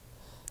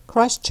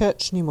Christ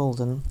Church, New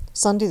Malden,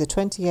 Sunday the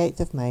 28th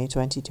of May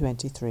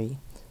 2023,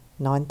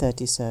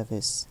 9:30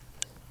 service.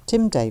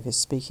 Tim Davis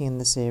speaking in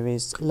the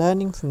series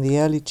Learning from the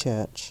Early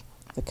Church,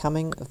 the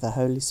Coming of the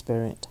Holy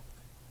Spirit.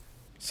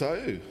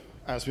 So,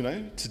 as we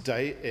know,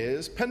 today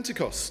is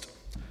Pentecost.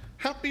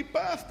 Happy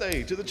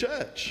birthday to the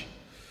church.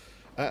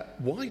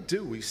 Why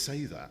do we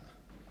say that?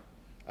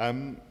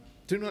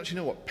 Do you actually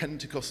know what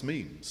Pentecost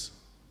means?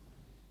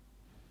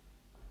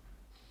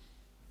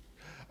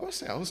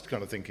 I was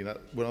kind of thinking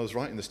that when I was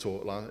writing this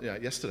talk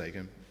yesterday,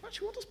 going,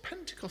 actually, what does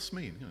Pentecost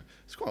mean?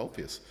 It's quite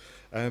obvious.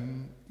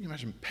 You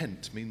imagine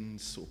Pent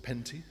means sort of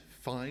penti,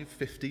 5,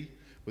 50,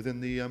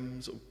 within the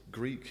sort of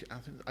Greek,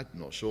 I'm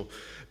not sure.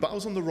 But I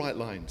was on the right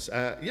lines.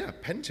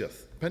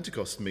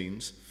 Pentecost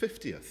means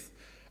 50th,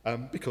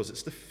 because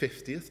it's the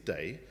 50th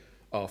day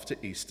after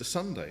Easter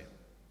Sunday.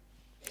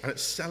 And it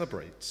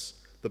celebrates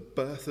the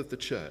birth of the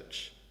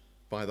church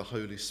by the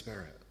Holy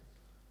Spirit.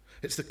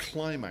 It's the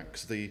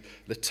climax, the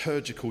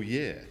liturgical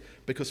year,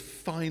 because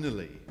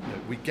finally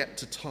we get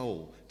to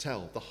tell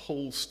the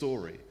whole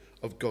story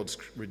of God's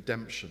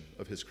redemption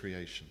of his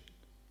creation.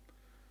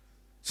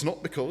 It's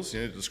not because,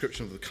 the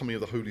description of the coming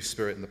of the Holy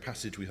Spirit in the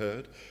passage we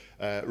heard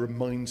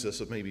reminds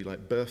us of maybe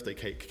like birthday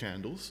cake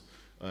candles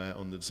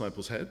on the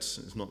disciples'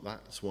 heads. It's not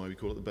that. That's why we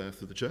call it the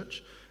birth of the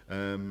church.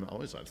 I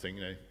always like to think,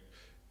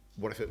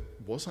 what if it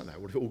was like that?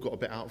 What if it all got a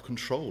bit out of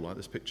control, like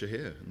this picture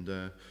here? And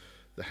the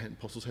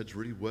apostles' heads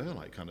really were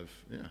like kind of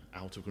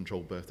out of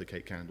control birthday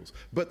cake candles.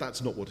 But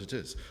that's not what it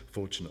is,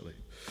 fortunately.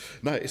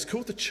 No, it's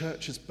called the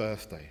church's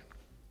birthday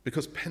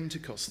because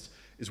Pentecost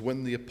is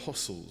when the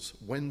apostles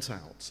went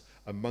out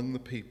among the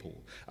people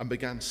and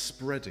began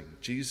spreading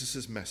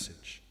Jesus'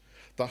 message,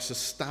 thus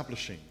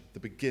establishing the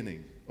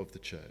beginning of the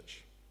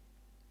church.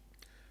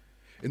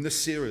 In this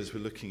series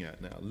we're looking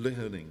at now,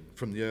 learning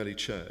from the early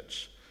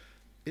church,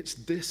 it's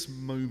this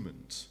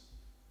moment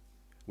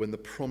when the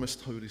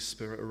promised Holy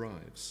Spirit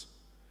arrives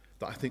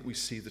that I think we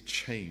see the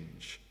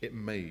change it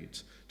made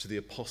to the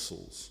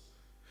apostles.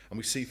 And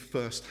we see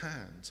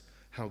firsthand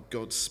how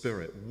God's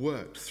Spirit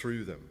worked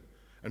through them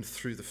and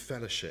through the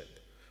fellowship,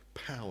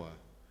 power,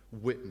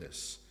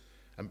 witness,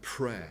 and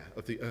prayer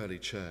of the early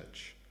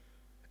church,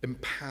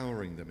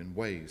 empowering them in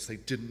ways they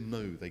didn't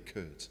know they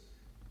could.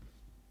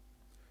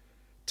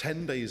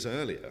 10 days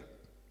earlier,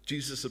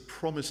 Jesus had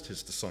promised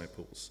his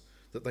disciples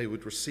that they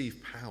would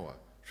receive power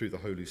through the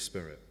Holy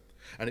Spirit,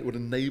 and it would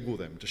enable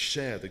them to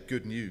share the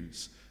good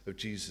news of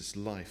Jesus'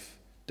 life,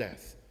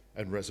 death,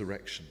 and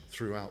resurrection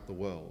throughout the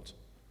world.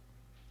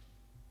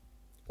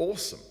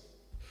 Awesome.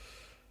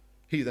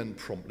 He then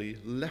promptly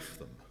left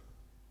them.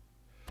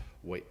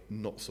 Wait,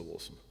 not so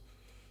awesome.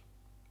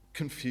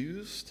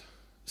 Confused,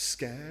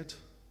 scared,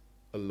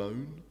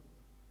 alone.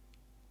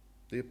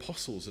 The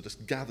apostles are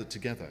just gathered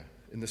together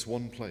in this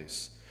one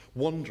place,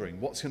 wondering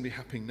what's going to be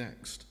happening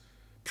next,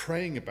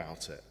 praying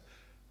about it,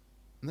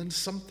 and then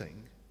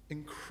something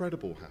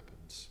incredible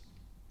happens.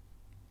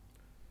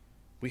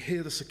 We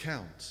hear this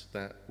account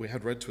that we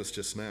had read to us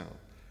just now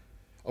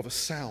of a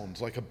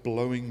sound like a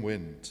blowing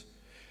wind,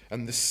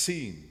 and this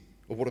scene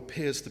of what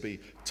appears to be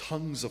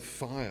tongues of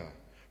fire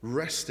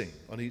resting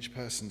on each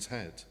person's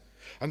head.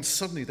 And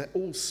suddenly they're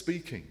all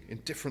speaking in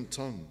different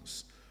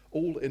tongues,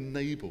 all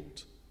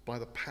enabled by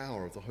the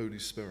power of the Holy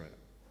Spirit.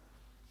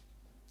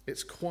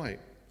 It's quite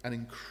an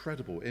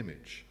incredible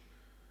image.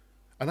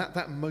 And at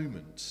that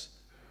moment,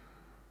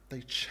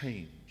 they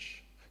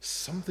change.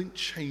 Something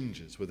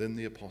changes within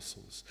the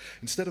apostles.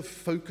 Instead of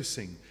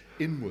focusing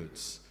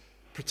inwards,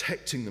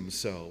 protecting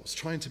themselves,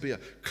 trying to be a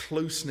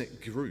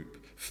close-knit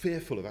group,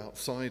 fearful of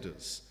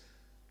outsiders,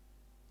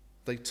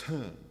 they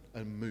turn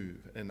and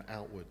move in an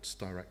outwards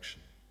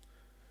direction.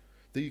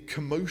 The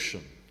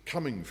commotion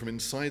coming from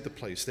inside the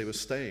place they were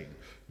staying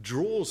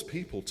draws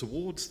people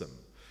towards them.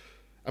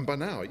 And by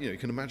now, you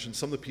can imagine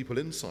some of the people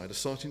inside are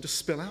starting to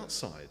spill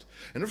outside.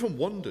 And everyone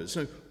wonders,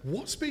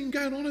 what's been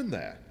going on in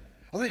there?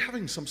 Are they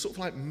having some sort of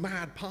like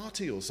mad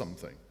party or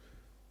something?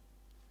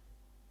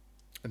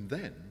 And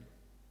then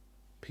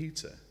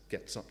Peter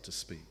gets up to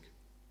speak.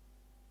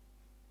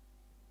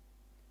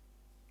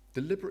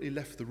 Deliberately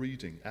left the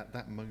reading at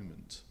that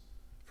moment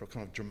for a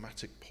kind of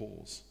dramatic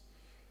pause.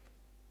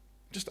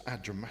 Just to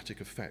add dramatic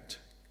effect,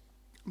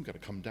 I'm going to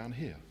come down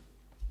here.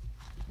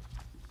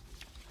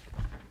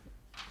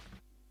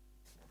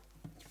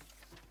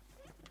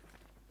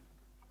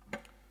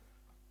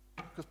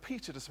 Because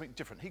Peter did something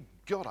different. He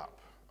got up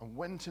and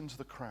went into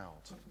the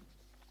crowd.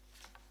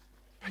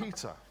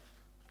 Peter,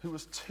 who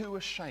was too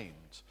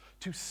ashamed,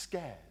 too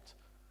scared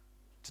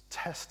to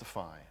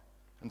testify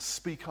and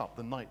speak up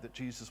the night that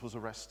Jesus was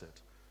arrested,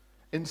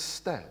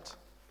 instead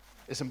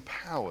is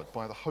empowered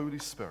by the Holy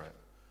Spirit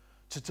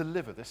to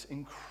deliver this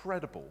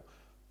incredible,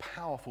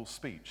 powerful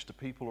speech to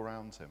people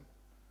around him.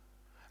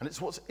 And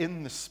it's what's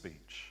in this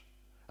speech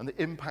and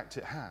the impact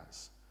it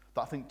has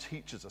that I think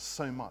teaches us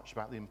so much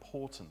about the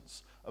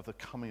importance of the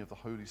coming of the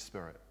Holy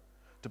Spirit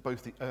to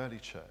both the early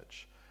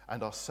church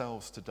and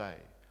ourselves today.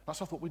 That's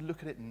why I thought we'd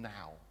look at it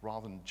now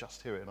rather than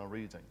just hear it in our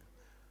reading.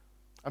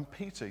 And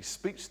Peter, he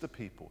speaks to the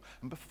people,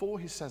 and before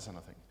he says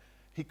anything,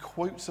 he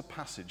quotes a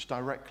passage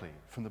directly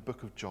from the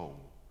book of Joel.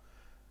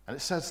 And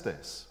it says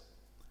this: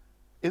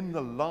 "In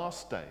the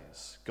last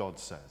days, God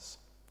says,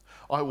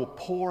 I will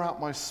pour out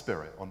my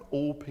spirit on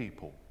all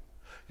people.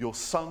 Your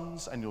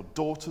sons and your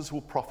daughters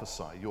will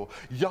prophesy. Your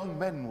young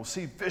men will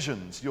see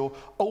visions. Your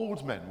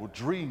old men will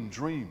dream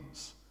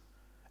dreams.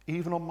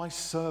 Even on my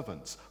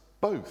servants,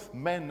 both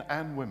men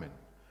and women,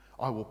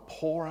 I will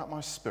pour out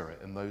my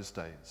spirit in those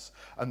days,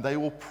 and they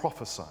will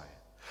prophesy.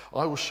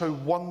 I will show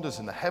wonders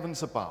in the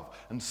heavens above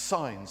and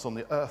signs on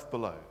the earth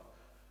below."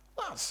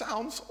 That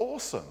sounds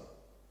awesome.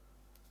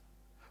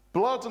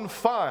 "Blood and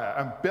fire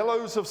and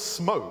billows of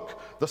smoke.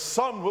 The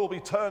sun will be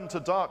turned to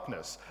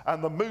darkness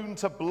and the moon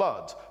to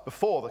blood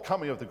before the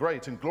coming of the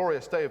great and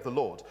glorious day of the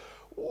Lord."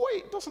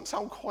 Wait, it doesn't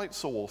sound quite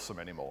so awesome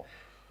anymore.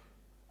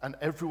 "And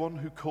everyone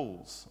who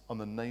calls on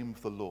the name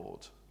of the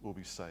Lord will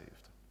be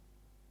saved."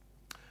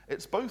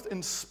 It's both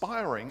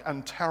inspiring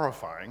and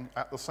terrifying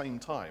at the same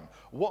time.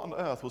 What on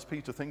earth was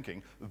Peter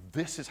thinking?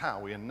 This is how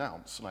we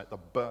announce the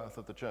birth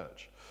of the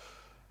church.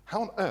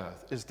 How on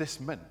earth is this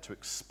meant to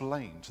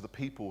explain to the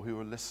people who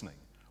are listening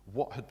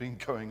what had been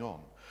going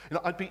on?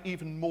 I'd be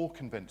even more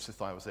convinced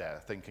if I was there,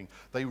 thinking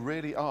they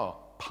really are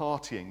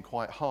partying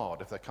quite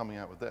hard if they're coming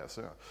out with this.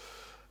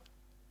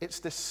 It's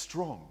this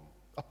strong,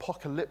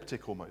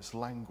 apocalyptic almost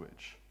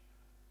language,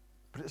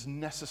 but it's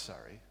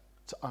necessary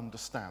to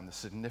understand the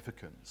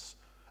significance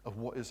of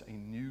what is a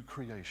new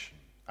creation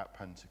at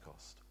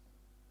Pentecost.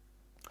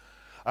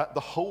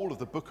 The whole of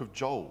the book of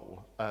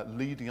Joel,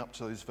 leading up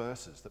to those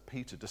verses that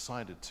Peter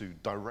decided to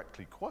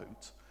directly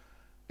quote,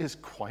 is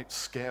quite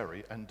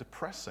scary and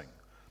depressing.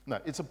 Now,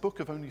 it's a book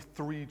of only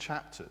 3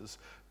 chapters,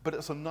 but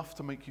it's enough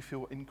to make you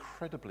feel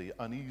incredibly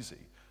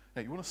uneasy.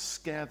 Now, you want to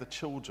scare the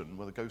children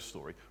with a ghost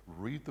story,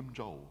 read them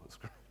Joel. It's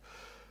great.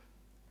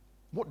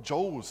 What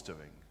Joel was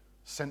doing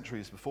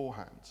centuries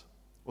beforehand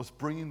was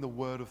bringing the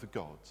word of the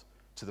God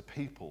to the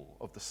people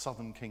of the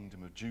southern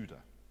kingdom of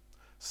Judah,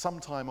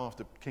 sometime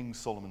after King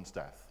Solomon's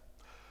death.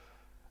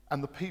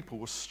 And the people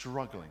were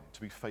struggling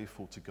to be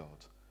faithful to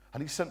God.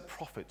 And he sent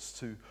prophets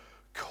to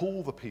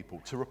call the people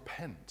to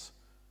repent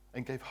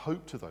and gave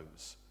hope to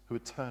those who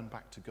had turned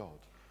back to God.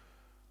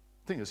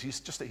 The thing is,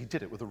 he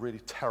did it with a really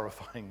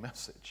terrifying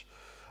message.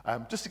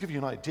 Just to give you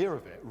an idea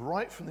of it,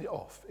 right from the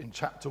off in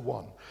chapter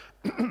 1,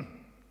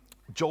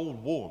 Joel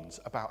warns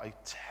about a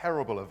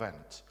terrible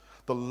event,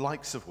 the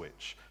likes of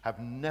which have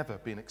never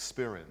been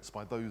experienced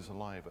by those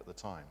alive at the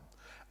time.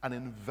 An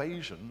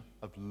invasion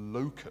of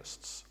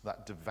locusts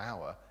that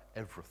devour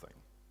everything.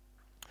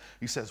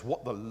 He says,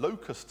 "What the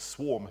locust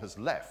swarm has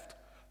left,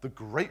 the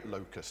great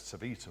locusts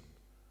have eaten.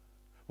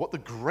 What the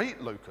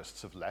great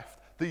locusts have left,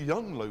 the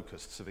young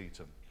locusts have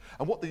eaten.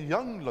 And what the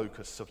young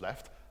locusts have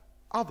left,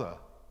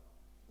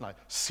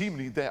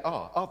 seemingly there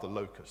are other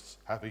locusts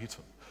have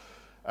eaten."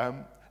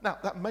 Now,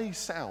 that may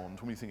sound,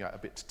 when we think about it, a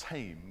bit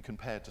tame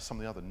compared to some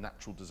of the other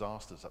natural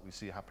disasters that we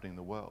see happening in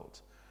the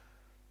world.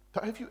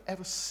 But have you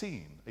ever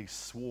seen a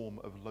swarm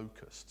of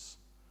locusts?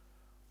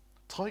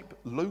 Type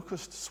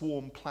 "locust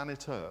swarm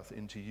planet Earth"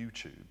 into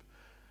YouTube,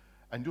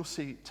 and you'll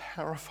see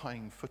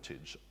terrifying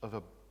footage of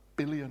 1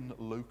 billion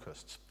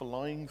locusts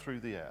flying through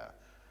the air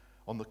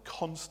on the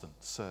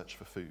constant search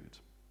for food.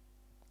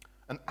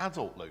 An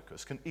adult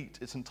locust can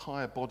eat its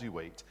entire body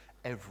weight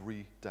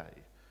every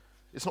day.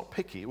 It's not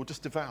picky, it will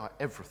just devour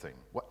everything,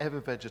 whatever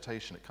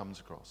vegetation it comes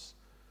across.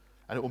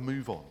 And it will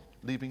move on,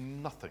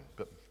 leaving nothing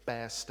but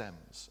bare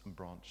stems and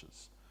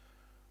branches.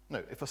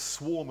 No, if a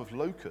swarm of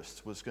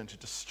locusts was going to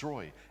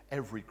destroy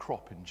every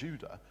crop in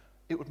Judah,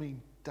 it would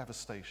mean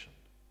devastation,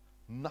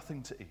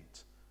 nothing to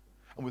eat.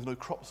 And with no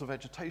crops or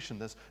vegetation,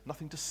 there's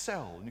nothing to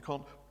sell, and you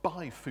can't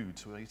buy food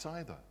to eat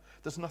either.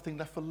 There's nothing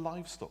left for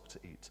livestock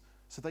to eat,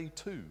 so they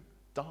too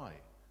die.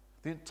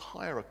 The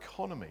entire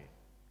economy,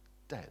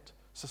 dead.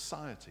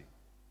 Society,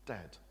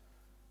 dead.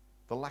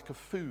 The lack of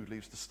food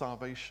leads to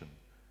starvation,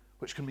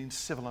 which can mean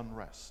civil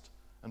unrest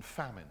and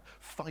famine,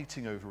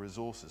 fighting over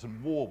resources,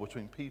 and war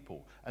between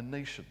people and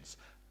nations,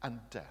 and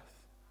death.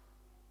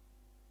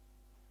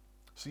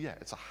 So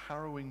it's a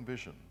harrowing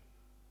vision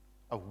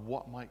of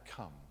what might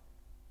come.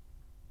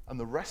 And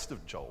the rest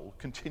of Joel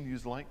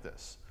continues like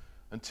this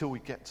until we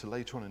get to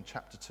later on in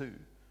chapter 2,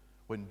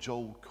 when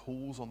Joel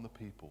calls on the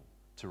people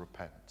to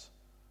repent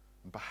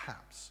and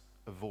perhaps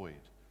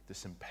avoid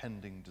this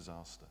impending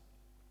disaster.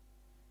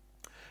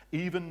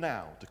 "Even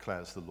now,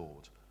 declares the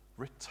Lord,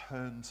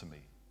 return to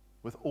me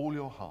with all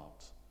your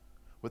heart,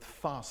 with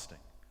fasting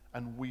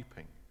and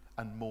weeping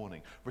and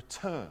mourning.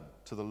 Return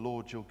to the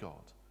Lord your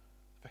God,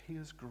 for he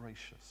is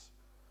gracious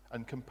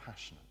and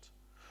compassionate,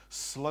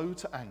 slow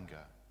to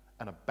anger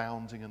and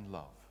abounding in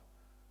love,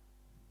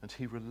 and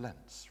he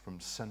relents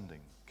from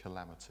sending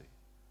calamity."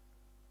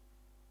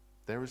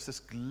 There is this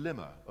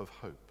glimmer of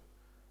hope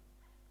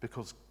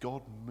because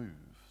God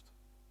moved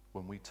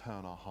when we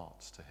turn our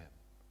hearts to him.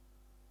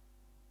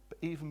 But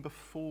even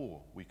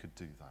before we could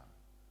do that,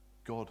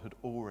 God had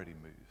already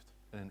moved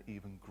in an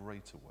even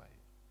greater way.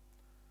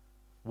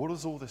 What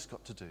has all this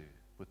got to do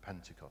with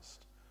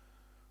Pentecost?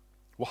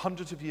 Well,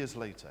 hundreds of years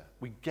later,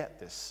 we get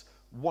this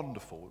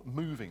wonderful,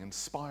 moving,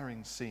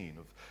 inspiring scene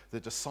of the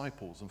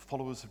disciples and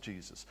followers of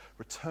Jesus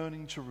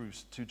returning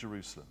to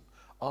Jerusalem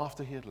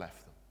after he had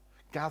left them,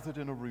 gathered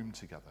in a room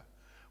together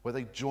where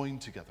they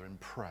joined together in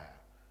prayer.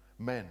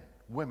 Men,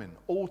 women,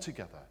 all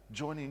together,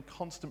 joining in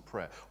constant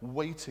prayer,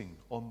 waiting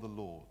on the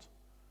Lord.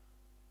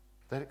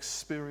 They'd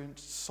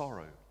experienced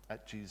sorrow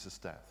at Jesus'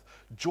 death,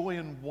 joy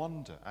and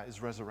wonder at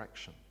his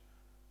resurrection,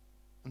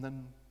 and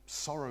then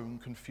sorrow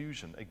and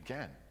confusion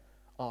again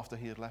after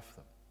he had left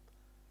them.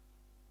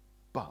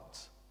 But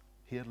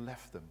he had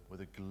left them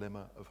with a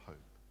glimmer of hope,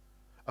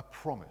 a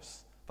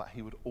promise that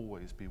he would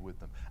always be with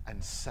them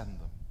and send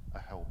them a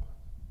helper.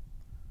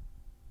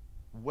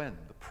 When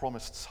the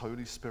promised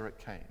Holy Spirit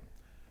came,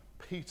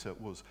 Peter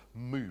was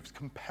moved,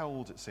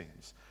 compelled, it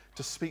seems,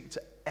 to speak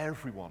to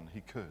everyone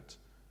he could,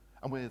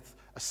 and with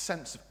a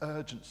sense of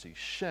urgency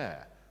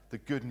share the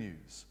good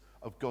news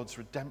of God's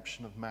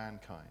redemption of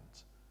mankind.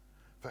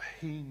 For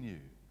he knew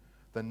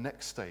the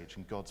next stage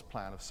in God's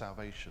plan of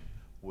salvation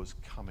was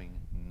coming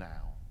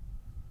now.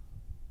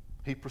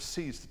 He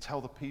proceeds to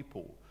tell the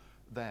people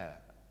there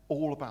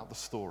all about the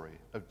story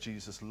of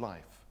Jesus'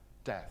 life,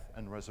 death,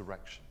 and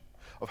resurrection,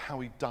 of how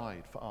he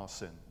died for our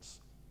sins.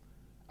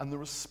 And the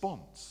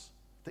response,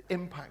 the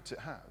impact it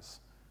has,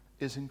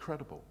 is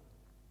incredible.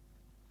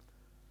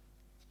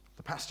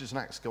 The passages in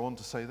Acts go on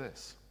to say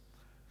this: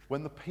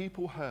 when the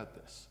people heard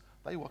this,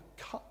 they were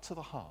cut to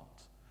the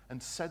heart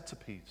and said to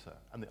Peter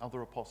and the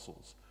other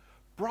apostles,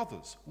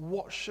 "Brothers,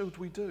 what should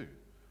we do?"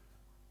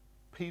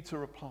 Peter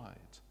replied,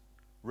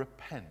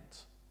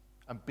 "Repent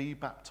and be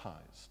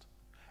baptized,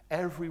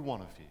 every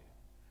one of you,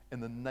 in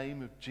the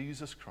name of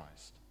Jesus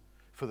Christ,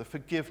 for the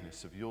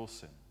forgiveness of your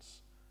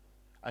sins,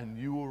 and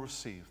you will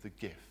receive the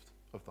gift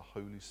of the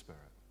Holy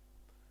Spirit."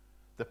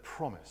 The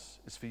promise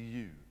is for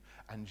you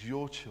and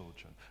your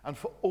children, and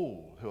for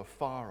all who are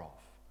far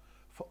off,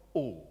 for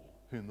all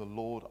whom the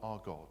Lord our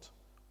God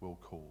will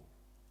call.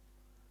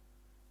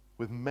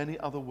 With many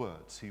other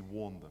words, he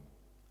warned them,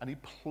 and he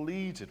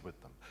pleaded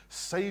with them,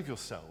 "Save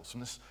yourselves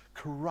from this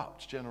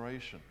corrupt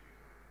generation."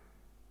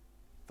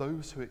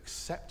 Those who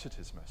accepted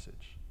his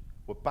message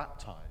were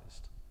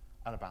baptized,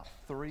 and about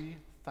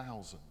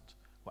 3,000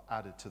 were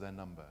added to their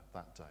number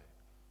that day.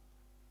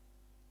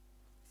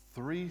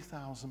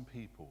 3,000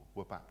 people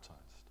were baptized.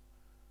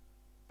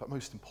 But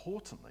most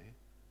importantly,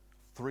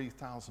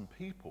 3,000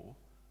 people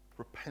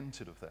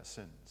repented of their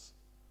sins.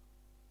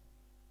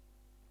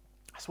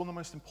 That's one of the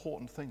most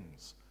important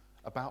things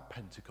about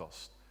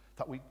Pentecost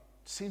that we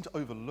seem to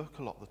overlook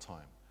a lot of the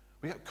time.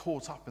 We get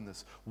caught up in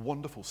this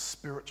wonderful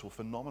spiritual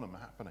phenomenon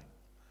happening.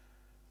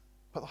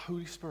 But the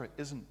Holy Spirit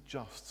isn't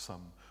just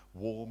some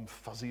warm,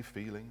 fuzzy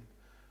feeling.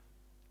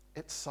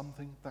 It's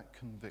something that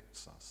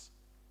convicts us.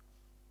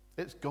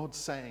 It's God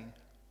saying,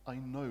 "I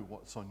know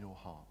what's on your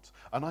heart,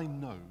 and I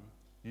know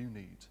you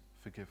need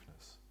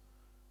forgiveness."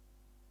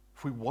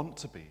 If we want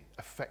to be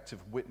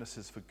effective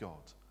witnesses for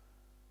God,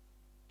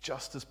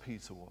 just as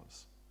Peter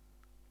was,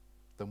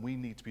 then we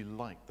need to be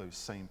like those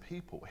same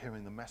people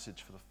hearing the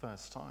message for the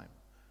first time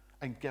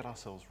and get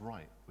ourselves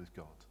right with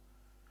God,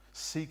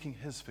 seeking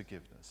his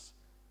forgiveness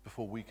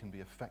before we can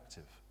be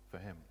effective for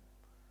him.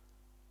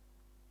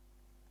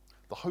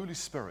 The Holy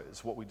Spirit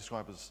is what we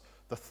describe as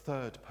the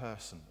third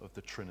person of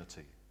the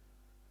Trinity,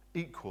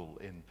 equal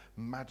in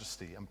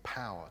majesty and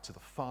power to the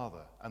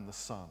Father and the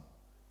Son,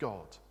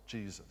 God,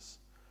 Jesus.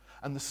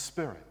 And the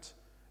Spirit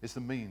is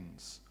the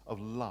means of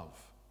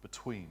love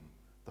between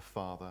the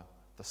Father,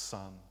 the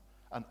Son,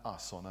 and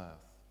us on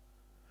earth.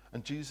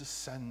 And Jesus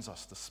sends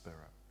us the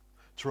Spirit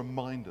to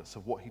remind us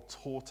of what he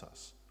taught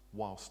us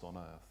whilst on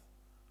earth.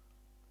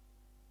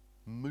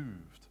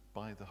 Moved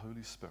by the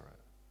Holy Spirit,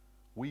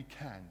 we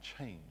can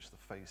change the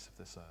face of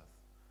this earth.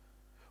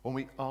 When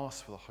we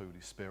ask for the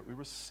Holy Spirit, we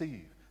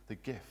receive the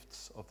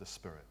gifts of the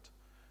Spirit,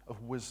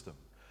 of wisdom,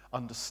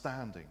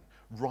 understanding,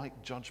 right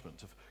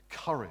judgment, of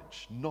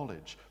courage,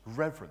 knowledge,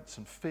 reverence,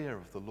 and fear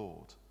of the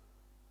Lord,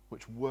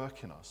 which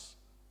work in us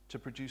to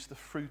produce the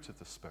fruit of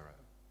the Spirit: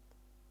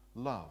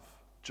 love,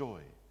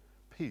 joy,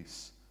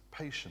 peace,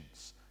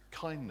 patience,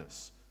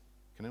 kindness.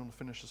 Can anyone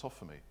finish this off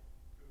for me?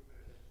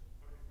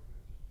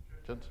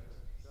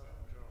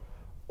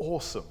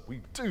 Awesome. We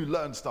do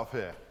learn stuff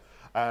here.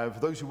 For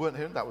those who weren't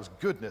here, that was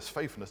goodness,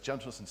 faithfulness,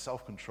 gentleness, and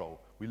self-control.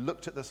 We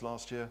looked at this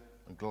last year.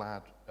 I'm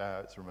glad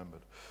it's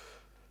remembered.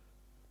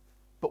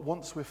 But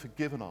once we're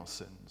forgiven our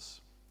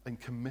sins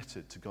and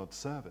committed to God's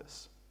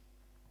service,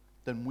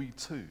 then we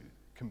too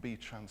can be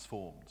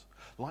transformed,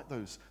 like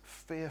those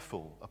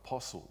fearful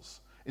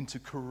apostles, into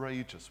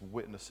courageous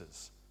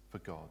witnesses for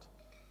God.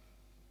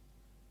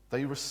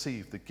 They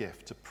received the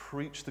gift to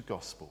preach the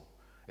gospel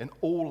in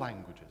all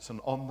languages,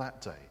 and on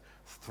that day,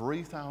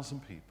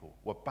 3,000 people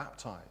were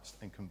baptized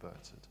and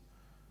converted.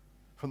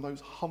 From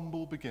those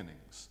humble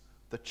beginnings,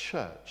 the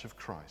Church of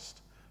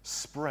Christ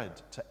spread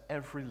to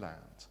every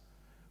land,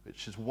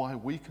 which is why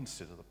we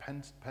consider the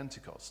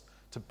Pentecost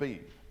to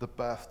be the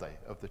birthday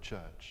of the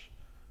church.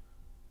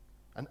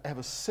 And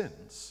ever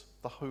since,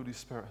 the Holy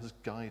Spirit has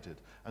guided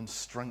and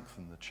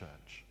strengthened the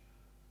church,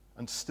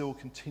 and still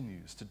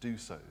continues to do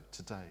so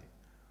today.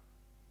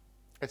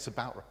 It's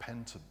about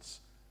repentance,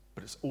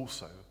 but it's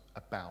also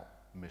about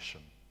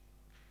mission.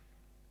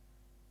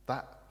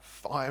 That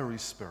fiery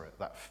spirit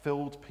that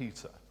filled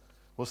Peter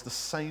was the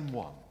same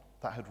one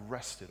that had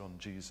rested on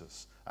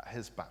Jesus at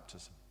his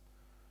baptism.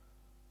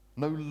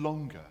 No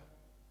longer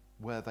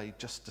were they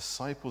just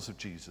disciples of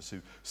Jesus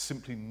who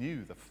simply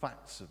knew the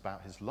facts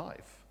about his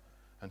life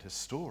and his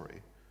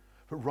story,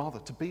 but rather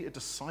to be a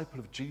disciple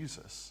of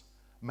Jesus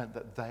meant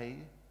that they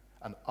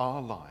and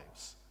our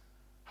lives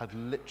had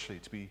literally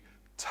to be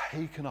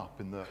taken up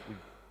in we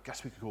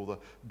could call the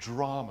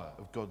drama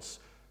of God's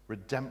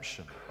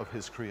redemption of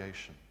his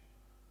creation.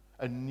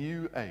 A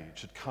new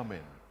age had come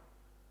in,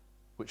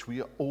 which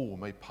we are all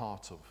made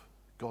part of,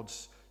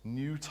 God's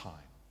new time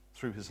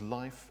through his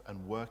life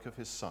and work of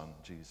his Son,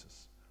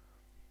 Jesus.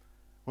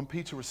 When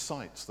Peter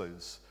recites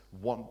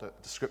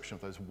description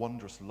of those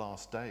wondrous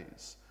last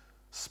days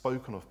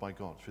spoken of by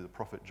God through the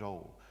prophet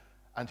Joel,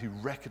 and he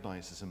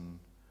recognizes him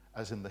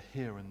as in the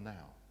here and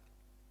now,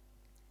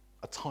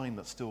 a time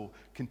that still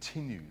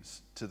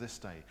continues to this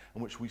day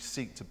in which we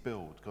seek to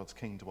build God's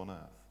kingdom on earth.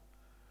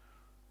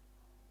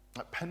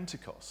 At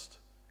Pentecost,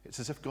 it's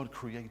as if God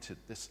created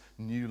this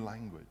new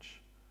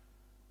language.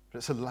 But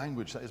it's a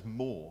language that is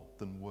more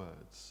than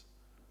words.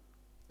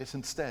 It's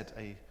instead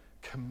a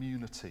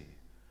community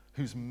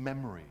whose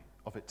memory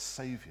of its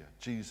Savior,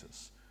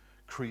 Jesus,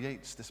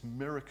 creates this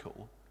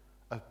miracle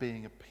of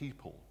being a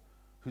people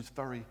whose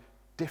very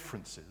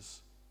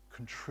differences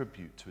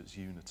contribute to its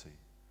unity.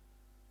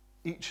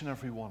 Each and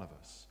every one of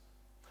us.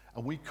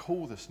 And we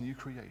call this new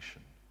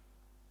creation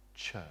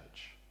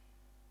church.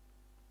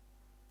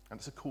 And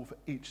it's a call for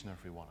each and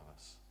every one of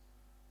us.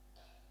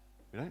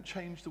 We don't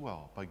change the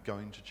world by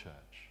going to church.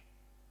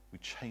 We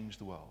change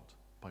the world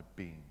by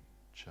being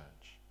church.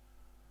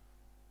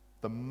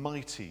 The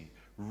mighty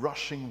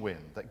rushing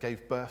wind that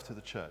gave birth to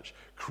the church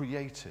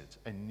created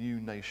a new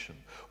nation,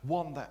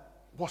 one that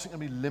wasn't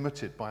going to be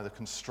limited by the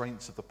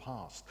constraints of the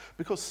past,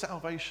 because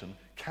salvation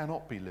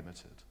cannot be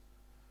limited.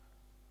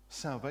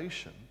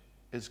 Salvation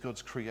is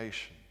God's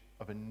creation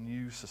of a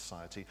new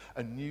society,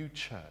 a new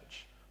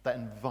church that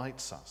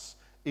invites us,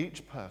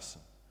 each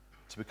person,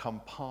 to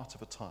become part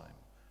of a time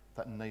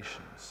that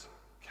nations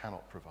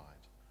cannot provide.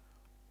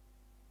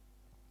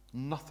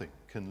 Nothing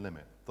can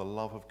limit the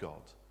love of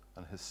God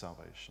and his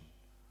salvation.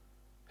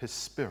 His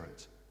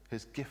Spirit,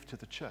 his gift to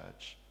the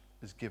church,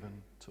 is given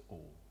to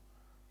all.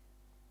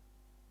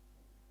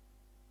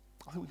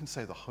 I think we can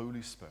say the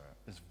Holy Spirit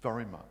is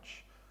very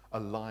much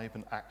alive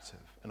and active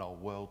in our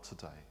world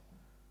today.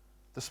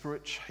 The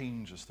Spirit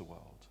changes the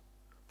world,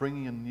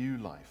 bringing a new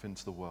life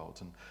into the world,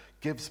 and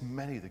gives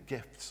many the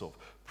gifts of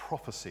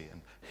prophecy and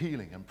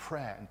healing and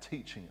prayer and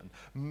teaching and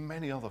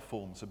many other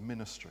forms of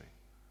ministry.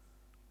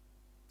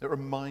 It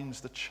reminds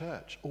the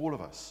church, all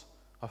of us,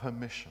 of her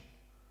mission,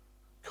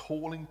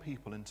 calling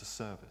people into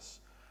service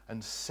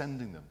and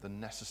sending them the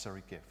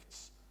necessary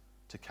gifts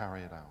to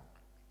carry it out.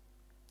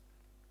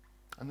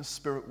 And the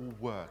Spirit will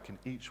work in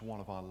each one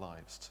of our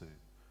lives too.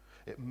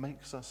 It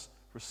makes us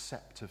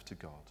receptive to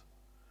God,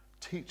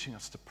 teaching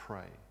us to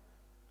pray,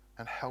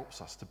 and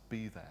helps us to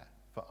be there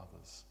for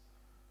others.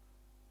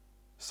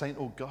 St.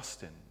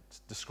 Augustine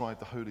described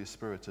the Holy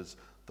Spirit as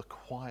the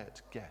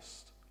quiet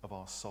guest of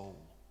our soul.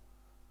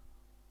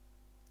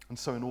 And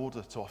so in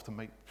order to often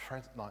make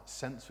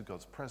sense of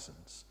God's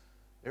presence,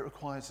 it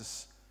requires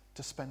us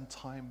to spend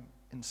time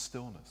in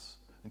stillness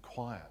and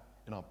quiet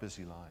in our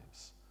busy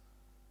lives.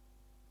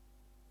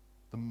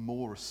 The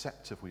more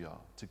receptive we are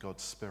to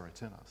God's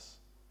Spirit in us,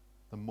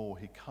 the more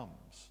he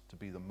comes to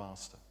be the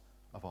master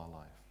of our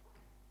life.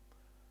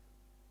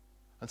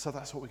 And so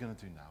that's what we're going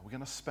to do now. We're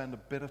going to spend a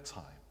bit of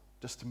time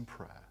just in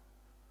prayer,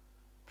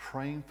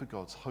 praying for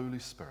God's Holy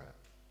Spirit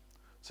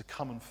to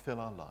come and fill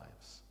our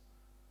lives.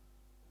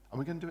 And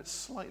we're going to do it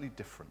slightly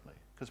differently,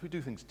 because we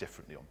do things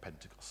differently on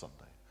Pentecost Sunday.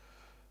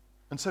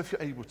 And so if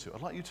you're able to,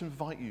 I'd like you to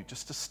invite you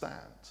just to stand.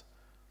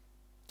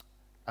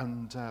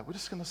 And we're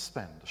just going to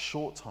spend a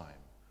short time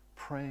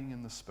praying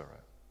in the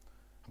Spirit,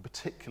 and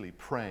particularly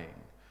praying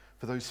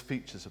for those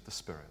features of the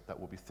Spirit that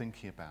we'll be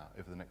thinking about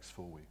over the next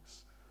 4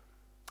 weeks.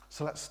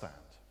 So let's stand.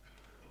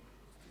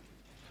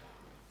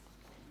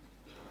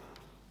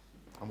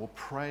 And we'll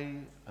pray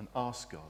and ask God